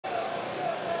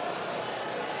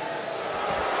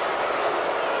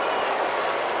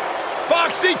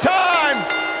controversy time!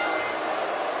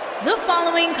 The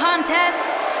following contest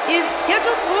is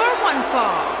scheduled for one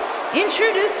fall.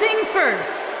 Introducing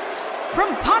first,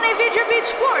 from Ponte Vedra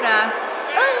Beach, Florida,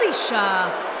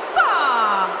 Alicia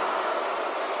Fox.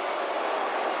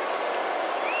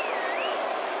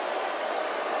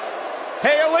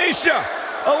 Hey, Alicia!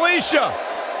 Alicia!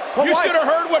 Well, you should have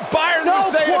heard what Byron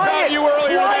was saying about you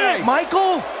earlier today.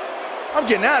 Michael! I'm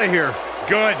getting out of here.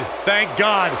 Good, thank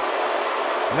God.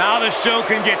 Now the show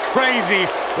can get crazy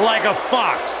like a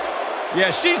fox.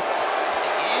 Yeah, she's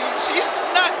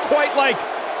not quite like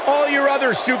all your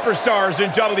other superstars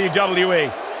in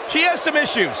WWE. She has some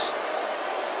issues.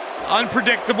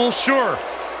 Unpredictable, sure.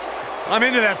 I'm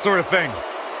into that sort of thing.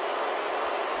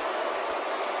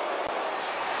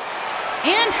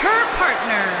 And her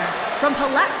partner, from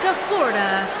Palatka,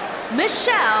 Florida,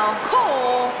 Michelle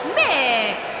Cole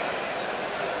Mick.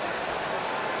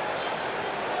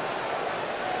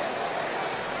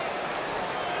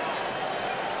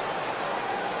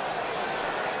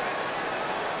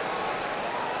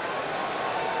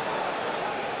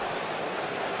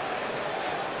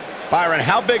 Byron,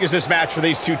 how big is this match for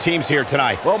these two teams here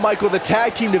tonight? Well, Michael, the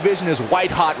tag team division is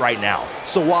white hot right now.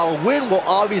 So while a win will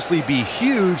obviously be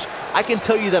huge, I can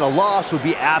tell you that a loss would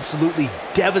be absolutely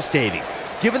devastating.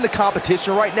 Given the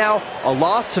competition right now, a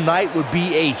loss tonight would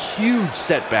be a huge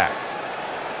setback.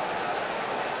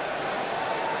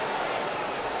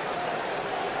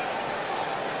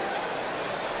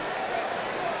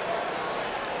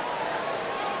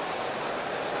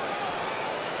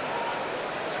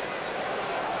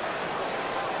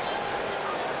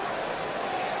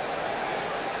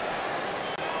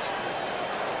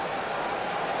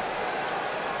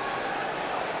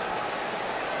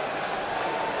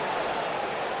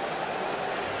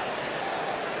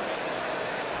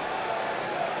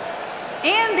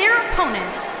 And their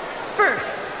opponents,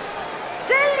 first,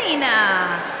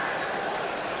 Zelina.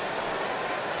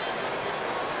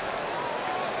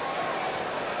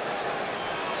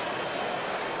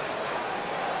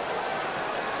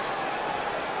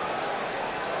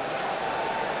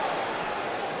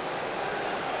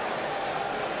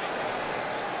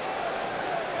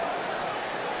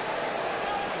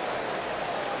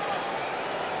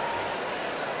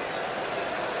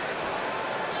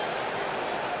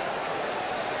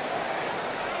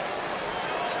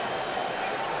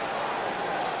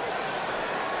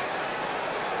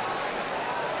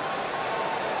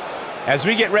 As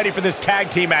we get ready for this tag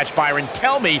team match, Byron,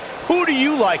 tell me, who do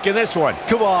you like in this one?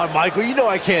 Come on, Michael, you know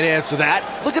I can't answer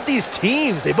that. Look at these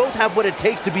teams. They both have what it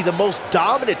takes to be the most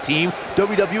dominant team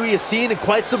WWE has seen in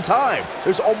quite some time.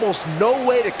 There's almost no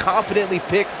way to confidently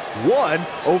pick one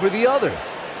over the other.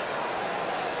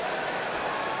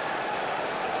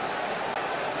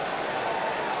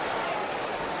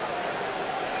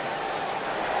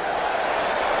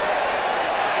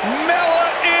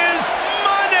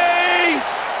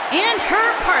 And her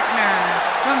partner,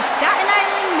 from Staten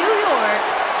Island, New York,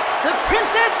 the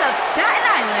Princess of Staten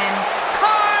Island,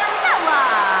 Carmella.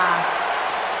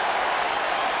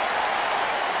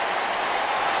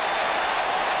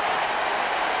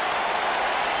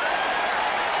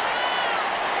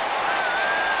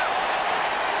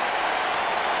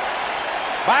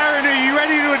 Byron, are you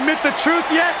ready to admit the truth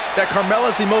yet? That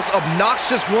Carmella's the most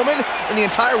obnoxious woman in the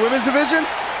entire women's division?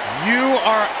 You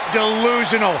are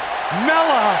delusional.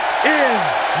 Mella is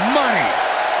money.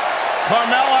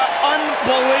 Carmella,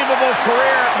 unbelievable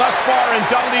career thus far in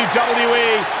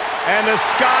WWE, and the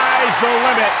sky's the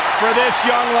limit for this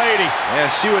young lady. And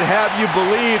she would have you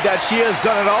believe that she has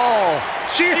done it all.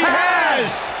 She has!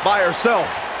 By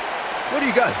herself. What are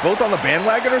you guys, both on the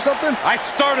bandwagon or something? I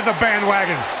started the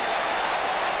bandwagon.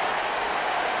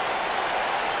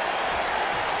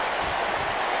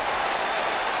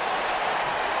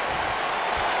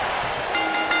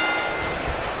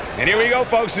 And here we go,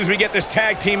 folks, as we get this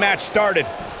tag team match started.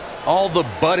 All the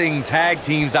budding tag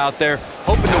teams out there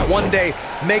hoping to one day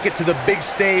make it to the big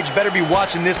stage better be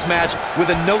watching this match with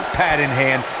a notepad in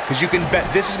hand, because you can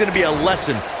bet this is going to be a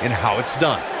lesson in how it's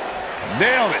done.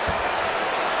 Nailed it.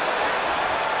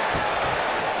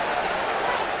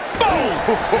 Boom!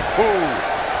 Ho, ho,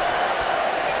 ho.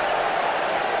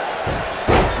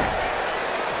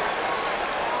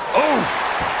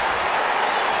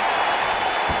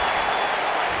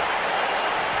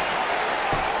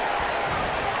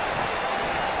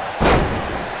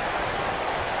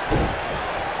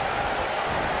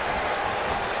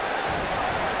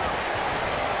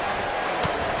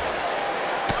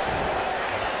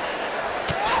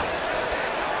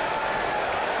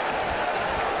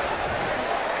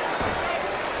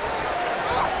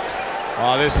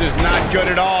 Oh, this is not good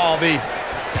at all. The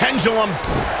Pendulum.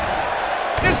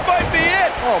 This might be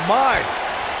it. Oh, my.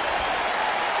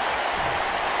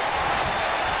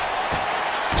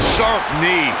 Sharp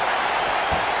knee.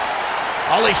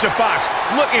 Alicia Fox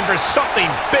looking for something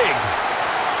big.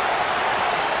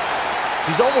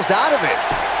 She's almost out of it.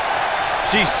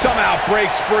 She somehow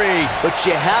breaks free. But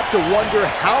you have to wonder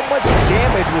how much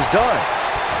damage was done.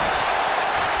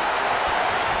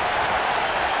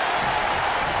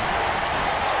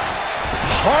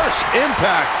 Harsh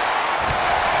impact.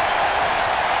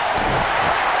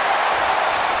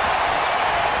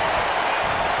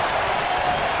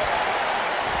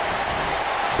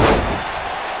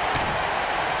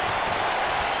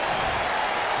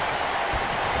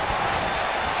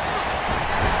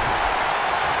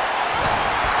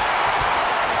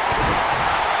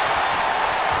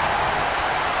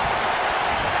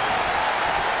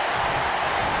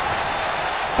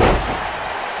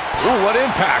 Ooh, what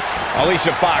impact.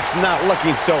 Alicia Fox not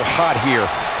looking so hot here.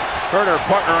 Her and her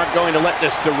partner aren't going to let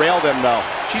this derail them, though.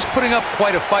 She's putting up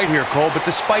quite a fight here, Cole, but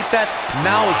despite that,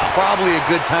 now is probably a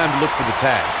good time to look for the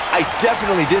tag. I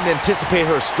definitely didn't anticipate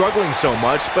her struggling so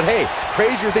much, but hey,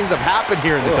 crazier things have happened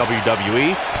here in the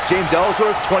WWE. James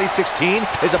Ellsworth, 2016,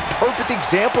 is a perfect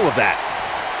example of that.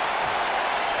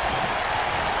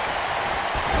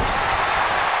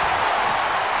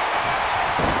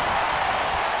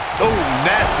 Oh,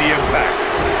 nasty impact.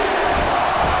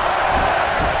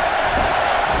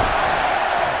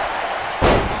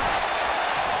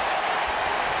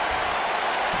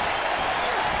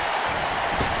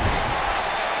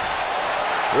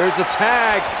 There's a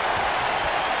tag.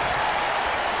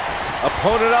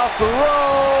 Opponent off the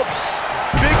ropes.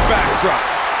 Big backdrop.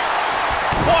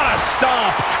 What a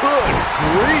stomp. Good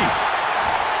grief.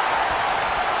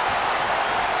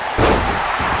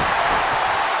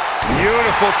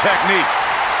 Beautiful technique.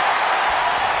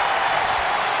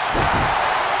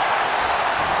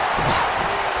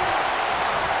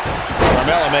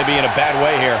 Carmella may be in a bad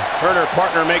way here. Her and her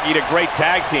partner making a great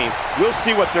tag team. We'll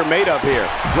see what they're made of here.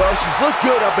 Well, she's looked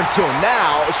good up until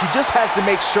now. She just has to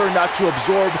make sure not to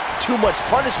absorb too much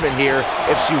punishment here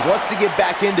if she wants to get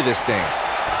back into this thing.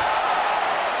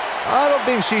 I don't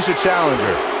think she should challenge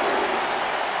her.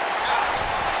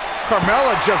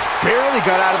 Carmella just barely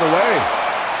got out of the way.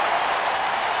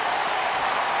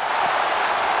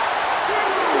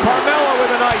 Carmella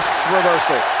with a nice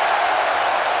reversal.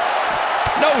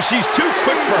 No, she's too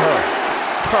quick for her.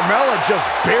 Carmella just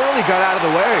barely got out of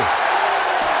the way.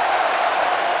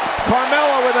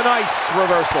 Carmella with a nice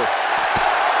reversal.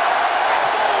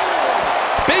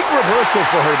 Big reversal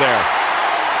for her there.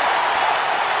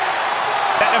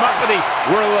 Set him up for the...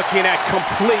 We're looking at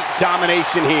complete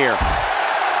domination here.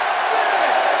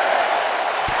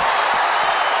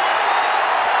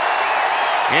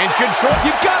 In control.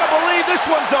 You gotta believe this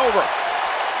one's over.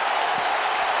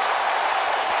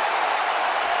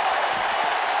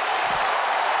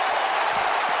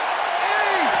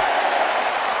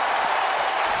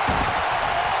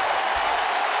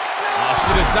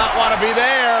 She does not want to be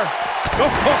there. Oh,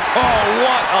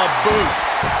 what a boot.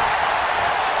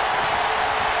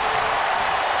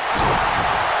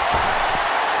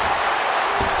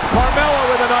 Carmella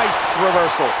with a nice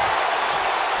reversal.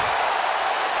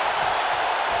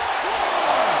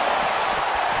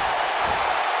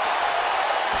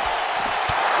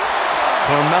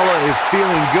 Carmella is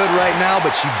feeling good right now,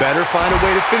 but she better find a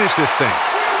way to finish this thing.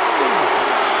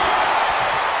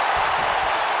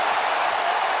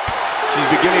 She's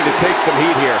beginning to take some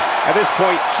heat here. At this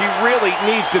point, she really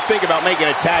needs to think about making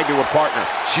a tag to her partner.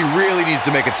 She really needs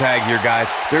to make a tag here,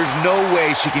 guys. There's no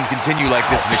way she can continue like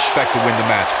this and expect to win the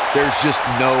match. There's just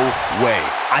no way.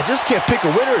 I just can't pick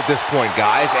a winner at this point,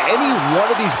 guys. Any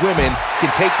one of these women can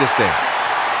take this thing.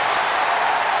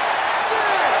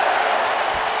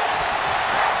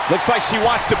 Looks like she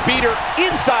wants to beat her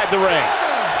inside the ring.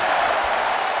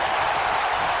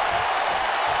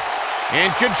 In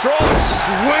control.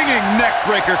 Swinging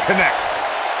neckbreaker connects.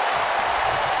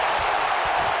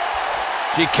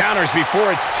 She counters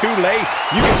before it's too late.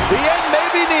 You can see the end may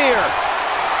be near.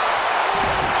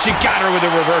 She got her with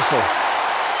a reversal.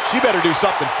 She better do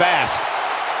something fast.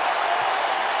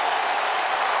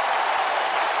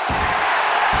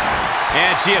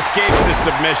 And she escapes the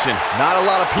submission. Not a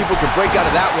lot of people can break out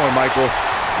of that one, Michael.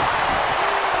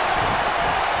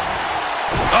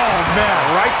 Oh, man,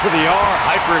 right to the arm.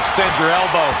 Hyperextend your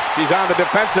elbow. She's on the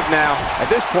defensive now. At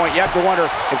this point, you have to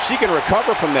wonder if she can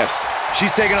recover from this.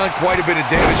 She's taking on quite a bit of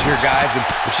damage here, guys, and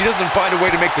if she doesn't find a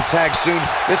way to make the tag soon,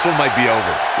 this one might be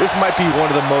over. This might be one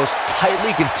of the most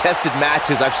tightly contested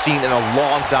matches I've seen in a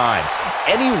long time.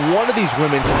 Any one of these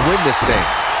women can win this thing.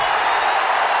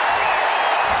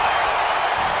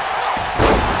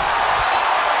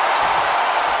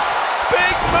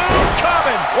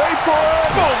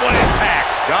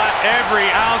 Got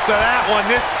every ounce of that one.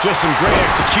 This just some great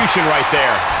execution right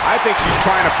there. I think she's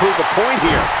trying to prove a point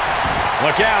here.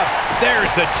 Look out.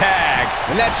 There's the tag.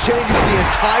 And that changes the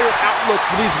entire outlook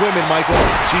for these women, Michael.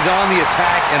 She's on the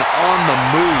attack and on the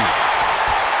move.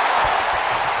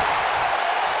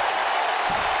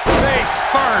 face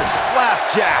first.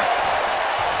 Flapjack.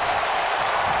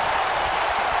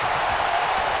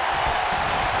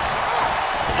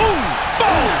 Ooh,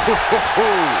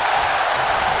 boom.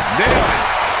 Nailed it.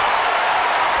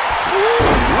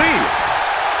 Ooh-wee.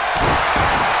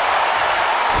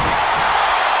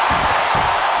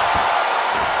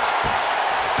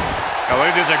 Oh, look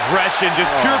at this aggression,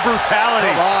 just pure brutality.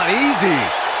 Come on, easy.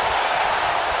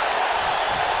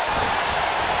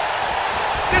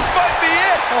 This might be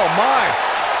it. Oh, my.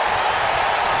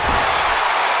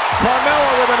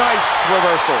 Carmella with a nice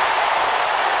reversal.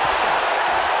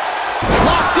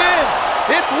 Locked in.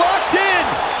 It's locked in.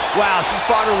 Wow, she's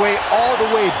fought her way all the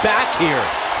way back here.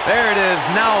 There it is.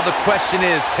 Now the question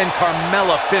is, can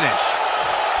Carmella finish?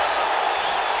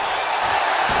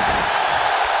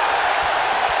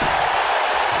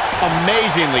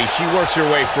 Amazingly, she works her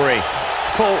way free.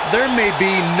 Cole, there may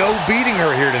be no beating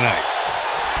her here tonight.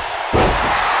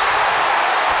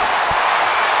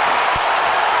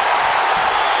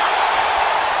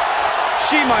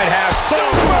 She might have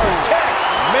super kick.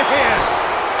 Man.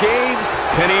 Game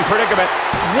spinning predicament.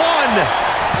 1,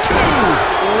 2.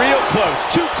 Real close.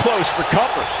 Too close for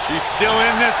comfort. She's still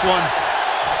in this one.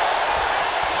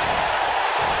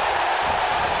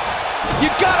 You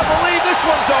gotta believe this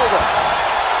one's over.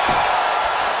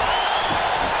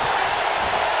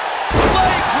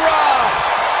 Leg drop.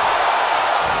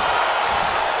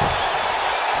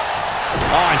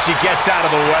 Oh, and she gets out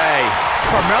of the way.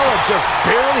 Carmella just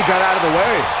barely got out of the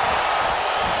way.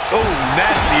 Oh,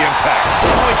 nasty impact.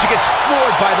 Oh, and she gets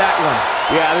floored by that one.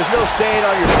 Yeah, there's no staying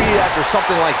on your feet after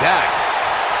something like that.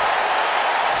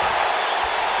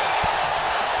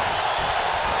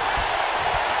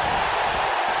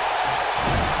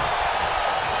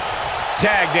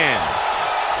 Tagged in.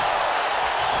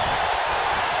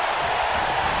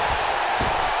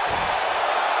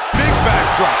 Big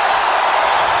backdrop.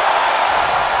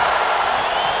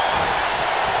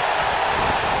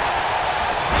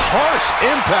 Harsh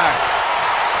impact.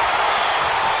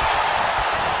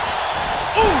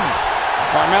 Ooh!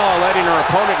 Carmella letting her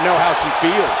opponent know how she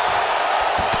feels.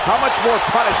 How much more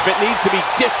punishment needs to be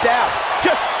dished out?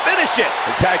 Just finish it!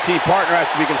 The tag team partner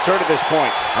has to be concerned at this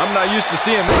point. I'm not used to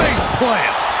seeing face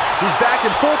plant. She's back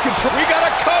in full control. We got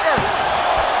a cover!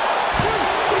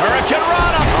 Hurricane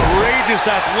Rana! Outrageous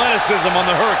athleticism on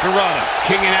the Hurricane Rana.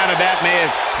 Kicking out of that may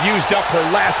have used up her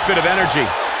last bit of energy.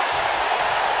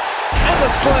 And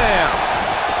the slam.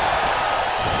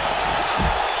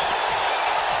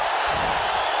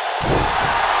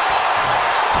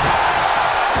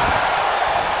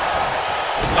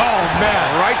 Oh,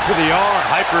 man, right to the arm.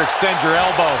 Hyperextend your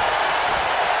elbow.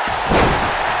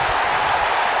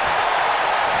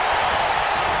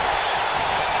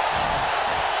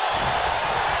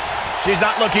 She's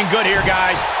not looking good here,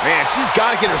 guys. Man, she's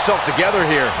got to get herself together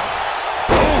here.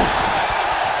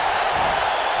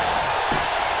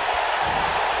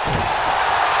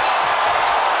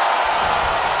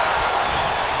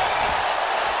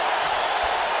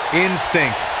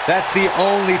 Instinct. That's the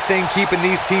only thing keeping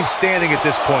these teams standing at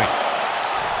this point.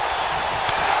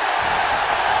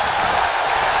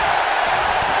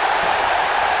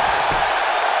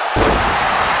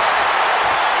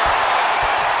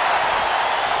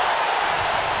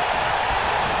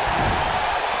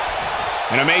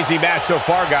 An amazing match so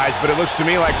far, guys, but it looks to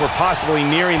me like we're possibly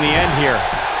nearing the end here.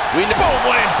 We know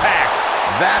what impact.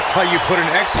 That's how you put an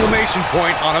exclamation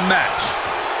point on a match.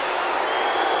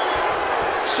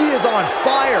 She is on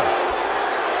fire.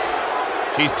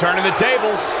 She's turning the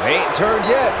tables. Ain't turned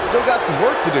yet. Still got some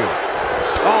work to do.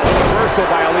 Oh, reversal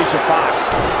by Alicia Fox.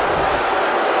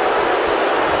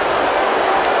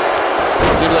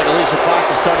 Seems like Alicia Fox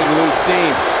is starting to lose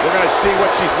steam. We're going to see what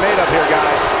she's made of here,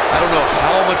 guys. I don't know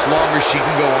how much longer she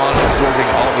can go on absorbing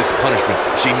all this punishment.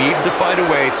 She needs to find a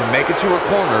way to make it to her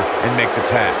corner and make the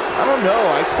tag. I don't know.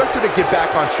 I expect her to get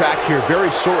back on track here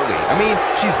very shortly. I mean,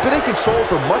 she's been in control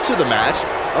for much of the match.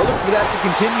 I look for that to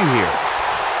continue here.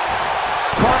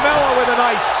 Carmella with a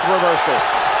nice reversal.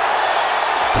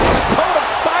 Code of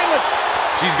silence.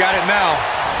 She's got it now.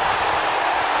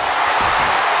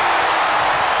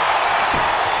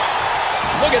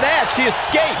 Look at that. She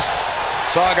escapes.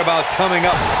 Talk about coming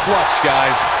up clutch,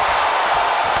 guys.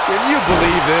 Can you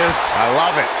believe this? I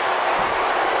love it.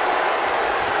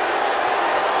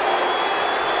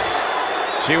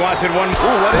 She wants it one.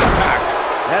 Ooh, what impact.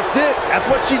 That's it. That's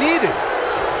what she needed.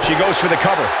 She goes for the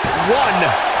cover. 1,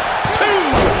 2,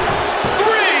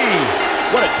 3.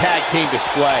 What a tag team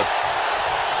display.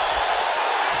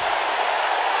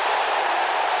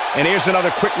 And here's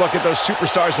another quick look at those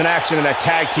superstars in action in that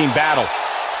tag team battle.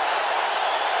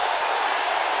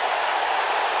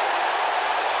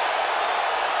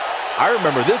 I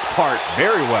remember this part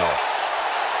very well.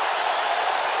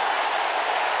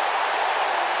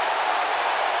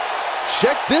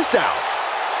 Check this out.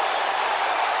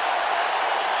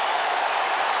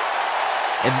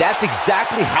 And that's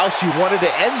exactly how she wanted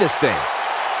to end this thing.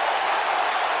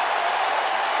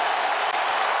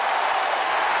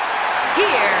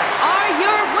 Here are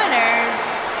your winners,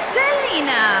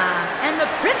 Zelina and the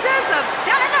Princess of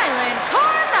Staten Island,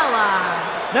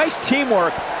 Carmella. Nice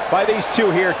teamwork by these two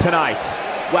here tonight.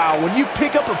 Wow, when you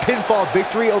pick up a pinfall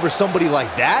victory over somebody like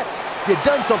that, you've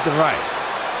done something right.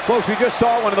 Folks, we just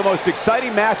saw one of the most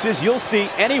exciting matches you'll see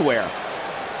anywhere.